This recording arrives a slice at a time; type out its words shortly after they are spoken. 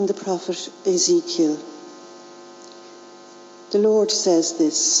The prophet Ezekiel. The Lord says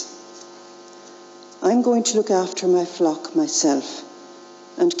this: I'm going to look after my flock myself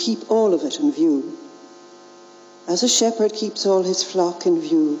and keep all of it in view. As a shepherd keeps all his flock in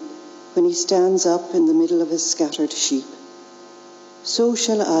view when he stands up in the middle of his scattered sheep, so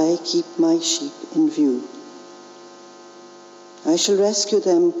shall I keep my sheep in view. I shall rescue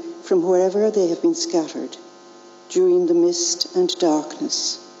them from wherever they have been scattered during the mist and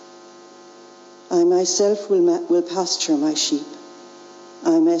darkness. I myself will pasture my sheep.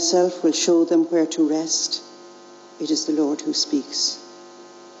 I myself will show them where to rest. It is the Lord who speaks.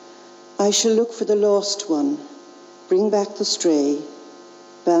 I shall look for the lost one, bring back the stray,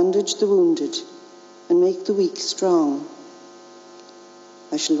 bandage the wounded, and make the weak strong.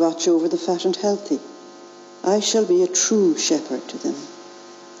 I shall watch over the fat and healthy. I shall be a true shepherd to them.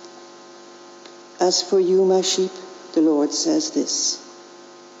 As for you, my sheep, the Lord says this: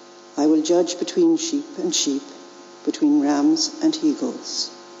 I will judge between sheep and sheep, between rams and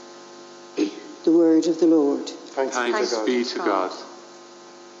eagles. The word of the Lord. Thanks be to God.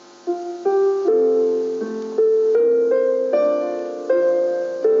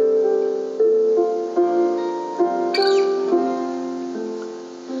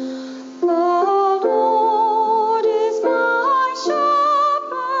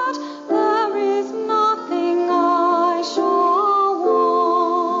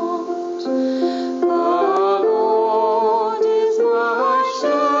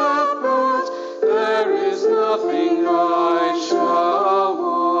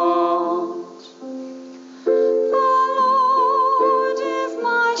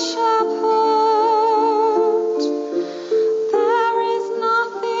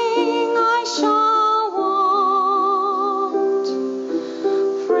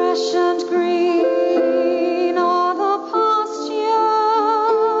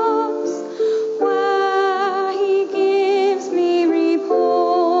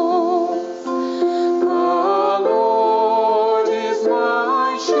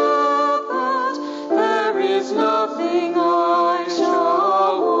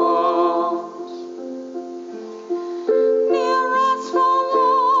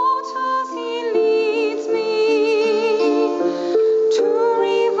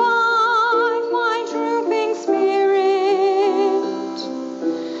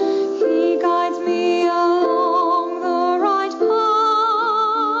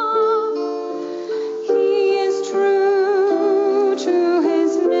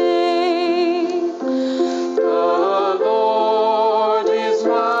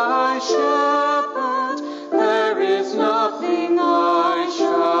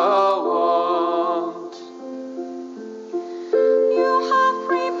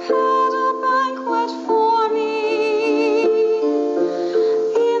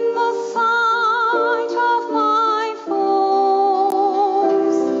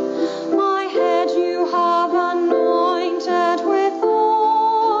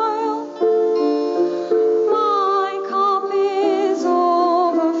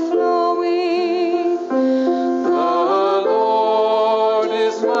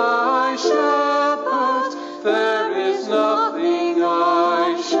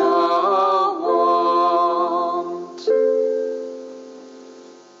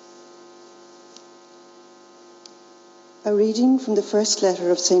 A reading from the first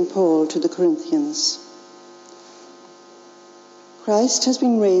letter of St. Paul to the Corinthians. Christ has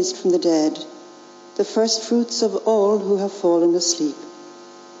been raised from the dead, the first fruits of all who have fallen asleep.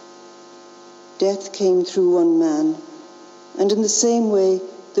 Death came through one man, and in the same way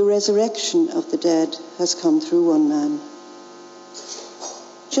the resurrection of the dead has come through one man.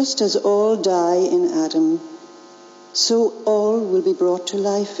 Just as all die in Adam, so all will be brought to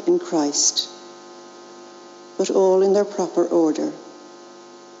life in Christ, but all in their proper order.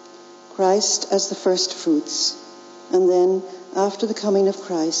 Christ as the first fruits, and then, after the coming of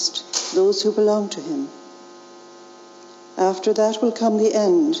Christ, those who belong to him. After that will come the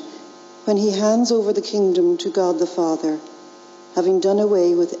end, when he hands over the kingdom to God the Father, having done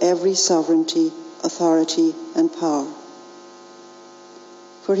away with every sovereignty, authority, and power.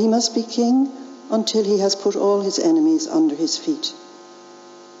 For he must be king until he has put all his enemies under his feet.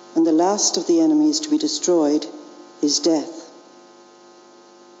 And the last of the enemies to be destroyed is death.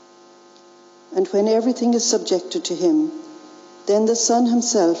 And when everything is subjected to him, then the Son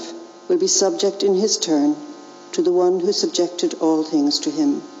himself will be subject in his turn to the one who subjected all things to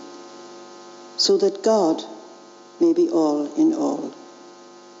him, so that God may be all in all.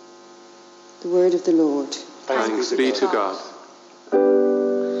 The word of the Lord. Thanks be to God.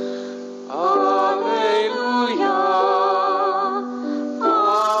 Alleluia.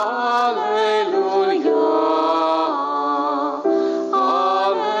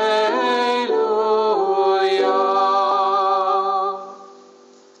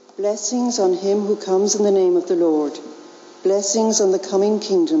 Blessings on him who comes in the name of the Lord. Blessings on the coming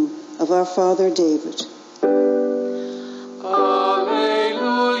kingdom of our father David.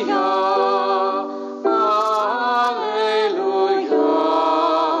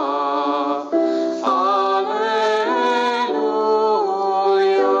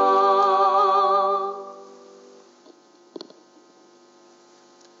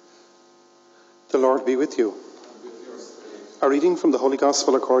 The Lord be with you. A reading from the Holy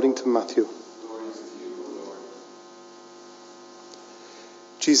Gospel according to Matthew.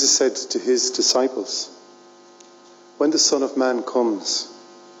 Jesus said to his disciples, "When the Son of Man comes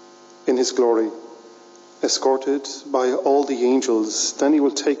in his glory, escorted by all the angels, then he will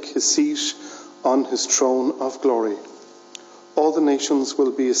take his seat on his throne of glory. All the nations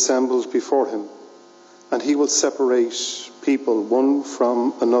will be assembled before him, and he will separate people one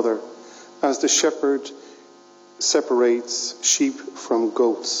from another, as the shepherd separates sheep from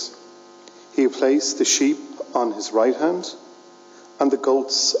goats. He will place the sheep on his right hand and the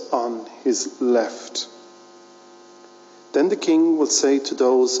goats on his left. Then the king will say to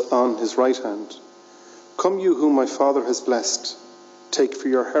those on his right hand, 'Come, you whom my Father has blessed, take for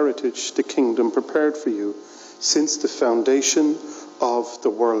your heritage the kingdom prepared for you since the foundation of the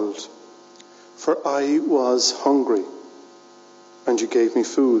world. For I was hungry, and you gave me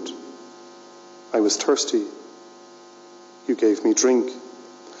food. I was thirsty, you gave me drink.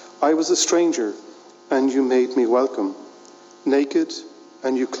 I was a stranger, and you made me welcome. Naked,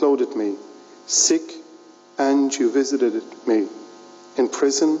 and you clothed me. Sick, and you visited me. In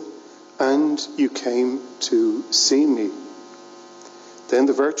prison, and you came to see me.' Then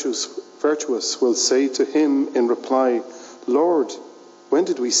the virtuous will say to him in reply, 'Lord, when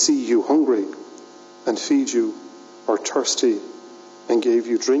did we see you hungry and feed you, or thirsty and gave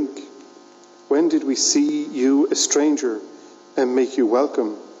you drink? When did we see you a stranger and make you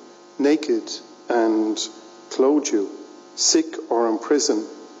welcome, naked and clothe you, sick or in prison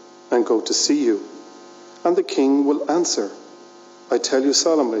and go to see you?' And the king will answer, 'I tell you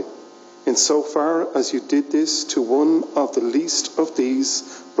solemnly, insofar as you did this to one of the least of these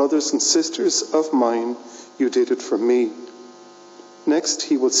brothers and sisters of mine, you did it for me.' Next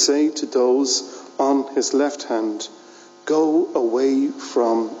he will say to those on his left hand, 'Go away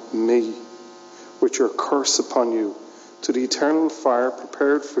from me, with your curse upon you, to the eternal fire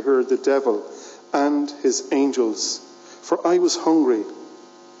prepared for the devil and his angels. For I was hungry,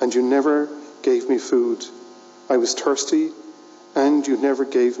 and you never gave me food. I was thirsty, and you never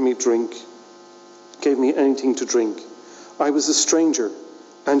gave me anything to drink. I was a stranger,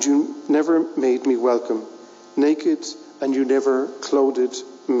 and you never made me welcome. Naked, and you never clothed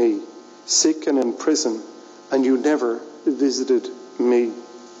me. Sick and in prison, and you never visited me.'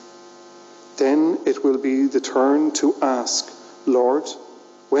 Then it will be the turn to ask, 'Lord,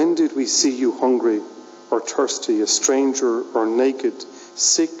 when did we see you hungry or thirsty, a stranger or naked,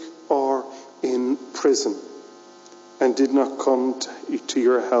 sick or in prison, and did not come to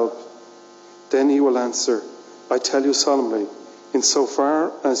your help?' Then he will answer, 'I tell you solemnly,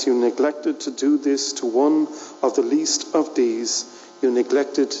 insofar as you neglected to do this to one of the least of these, you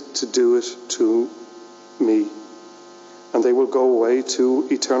neglected to do it to me.' And they will go away to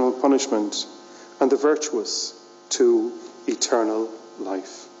eternal punishment, and the virtuous to eternal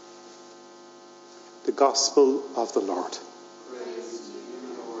life." The Gospel of the Lord. Praise to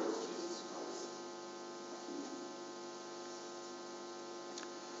you, Lord Jesus Christ.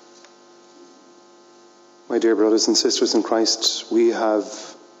 My dear brothers and sisters in Christ, we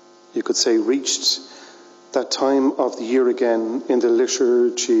have, you could say, reached that time of the year again in the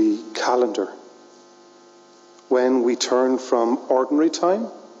liturgy calendar, when we turn from ordinary time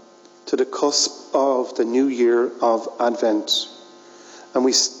to the cusp of the new year of Advent. And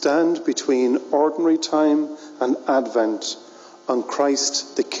we stand between ordinary time and Advent on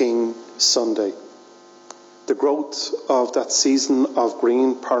Christ the King Sunday. The growth of that season of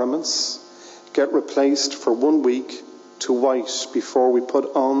green paraments get replaced for 1 week to white before we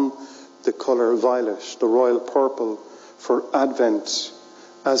put on the colour violet, the royal purple, for Advent,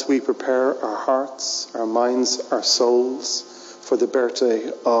 as we prepare our hearts, our minds, our souls for the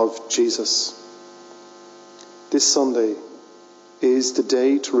birthday of Jesus. This Sunday is the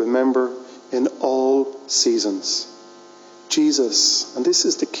day to remember in all seasons Jesus, and this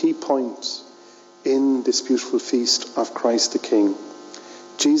is the key point in this beautiful feast of Christ the King.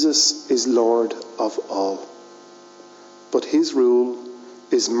 Jesus is Lord of all, but his rule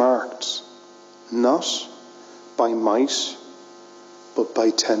is marked not by might, but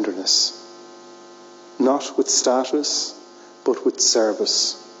by tenderness. Not with status, but with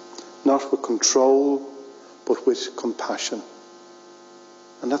service. Not with control, but with compassion.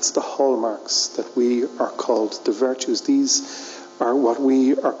 And that's the hallmarks that we are called, the virtues. These are what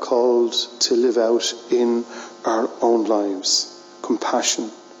we are called to live out in our own lives.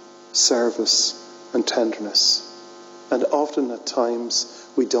 Compassion, service, and tenderness. And often at times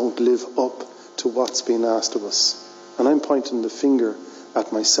we don't live up to what's been asked of us. And I'm pointing the finger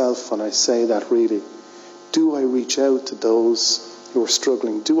at myself when I say that, really. Do I reach out to those who are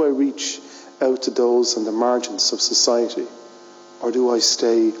struggling? Do I reach out to those on the margins of society? Or do I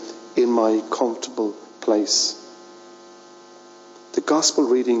stay in my comfortable place? The gospel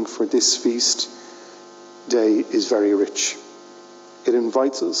reading for this feast day is very rich. It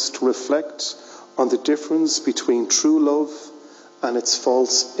invites us to reflect on the difference between true love and its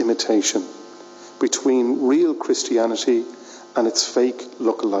false imitation, between real Christianity and its fake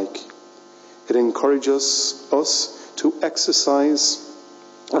look-alike. It encourages us to exercise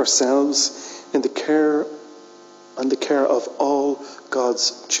ourselves in the care of all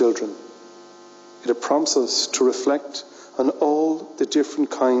God's children. It prompts us to reflect on all the different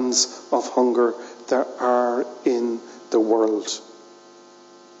kinds of hunger there are in the world,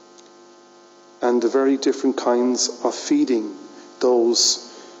 and the very different kinds of feeding those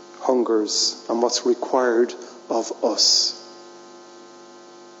hungers and what's required of us.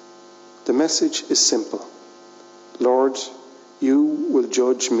 The message is simple. Lord, you will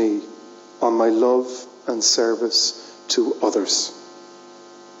judge me on my love and service to others.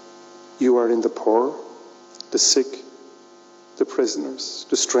 You are in the poor, the sick, the prisoners,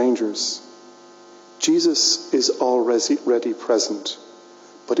 the strangers. Jesus is already present,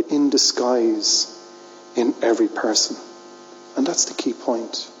 but in disguise in every person. And that's the key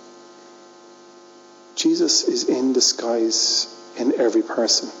point. Jesus is in disguise in every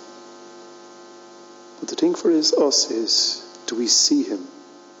person. But the thing for us is, do we see him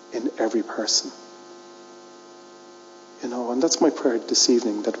in every person? And that's my prayer this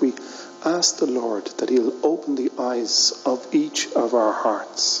evening, that we ask the Lord that he'll open the eyes of each of our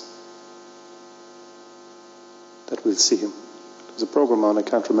hearts, that we'll see him. There was a programme on, I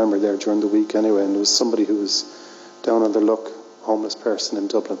can't remember there during the week anyway, and there was somebody who was down on their luck, a homeless person in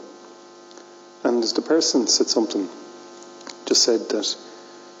Dublin. And the person said something, just said that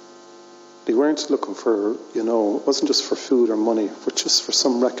they weren't looking for, it wasn't just for food or money, but just for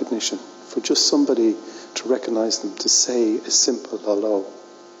some recognition, for just somebody to recognise them, to say a simple hello,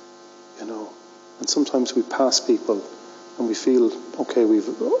 And sometimes we pass people and we feel, okay, we've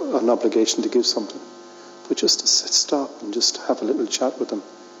an obligation to give something. But just to stop and just have a little chat with them.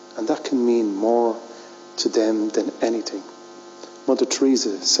 And that can mean more to them than anything.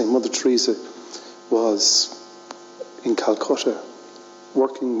 St. Mother Teresa was in Calcutta,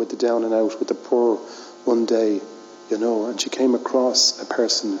 working with the down and out, with the poor one day, and she came across a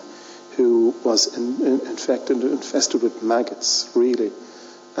person who was infested with maggots, really.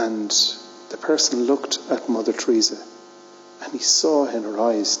 And the person looked at Mother Teresa and he saw in her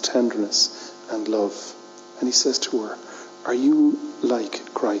eyes tenderness and love. And he says to her, "Are you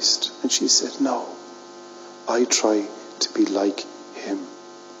like Christ?" And she said, "No, I try to be like him."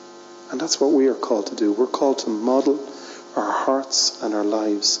 And that's what we are called to do. We're called to model our hearts and our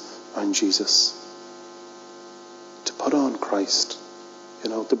lives on Jesus. To put on Christ,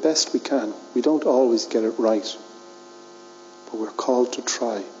 the best we can. We don't always get it right, but we're called to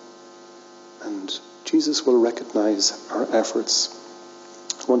try. And Jesus will recognize our efforts.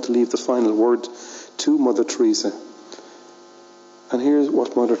 I want to leave the final word to Mother Teresa. And here's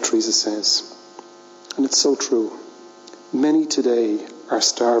what Mother Teresa says. And it's so true. Many today are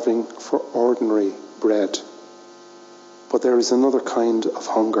starving for ordinary bread. But there is another kind of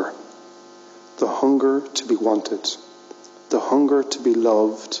hunger. The hunger to be wanted. The hunger to be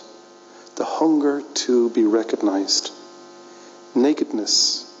loved. The hunger to be recognized.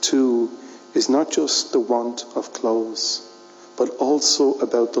 Nakedness, too, is not just the want of clothes, but also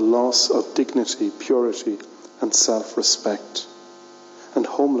about the loss of dignity, purity, and self-respect. And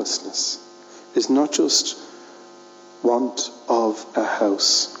homelessness is not just want of a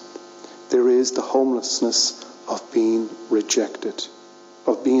house. There is the homelessness of being rejected,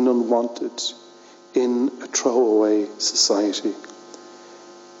 of being unwanted in a throwaway society.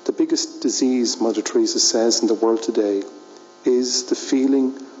 The biggest disease, Mother Teresa says, in the world today is the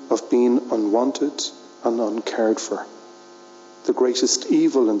feeling of being unwanted and uncared for. The greatest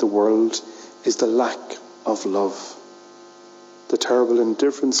evil in the world is the lack of love, the terrible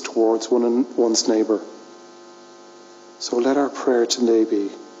indifference towards one's neighbour. So let our prayer today be,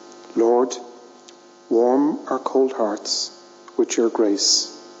 Lord, warm our cold hearts with your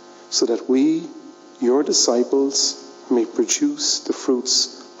grace, so that we, your disciples, may produce the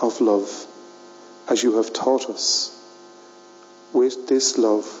fruits of love, as you have taught us, with this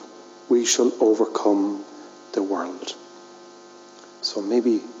love we shall overcome the world. So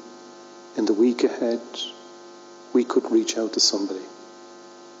maybe in the week ahead we could reach out to somebody,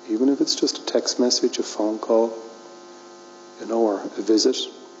 even if it's just a text message, a phone call, or a visit, as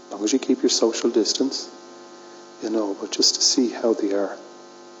long as you keep your social distance, but just to see how they are.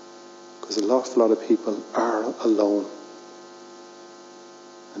 Because an awful lot of people are alone,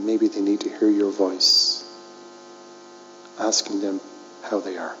 and maybe they need to hear your voice asking them how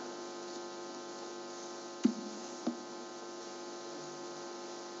they are.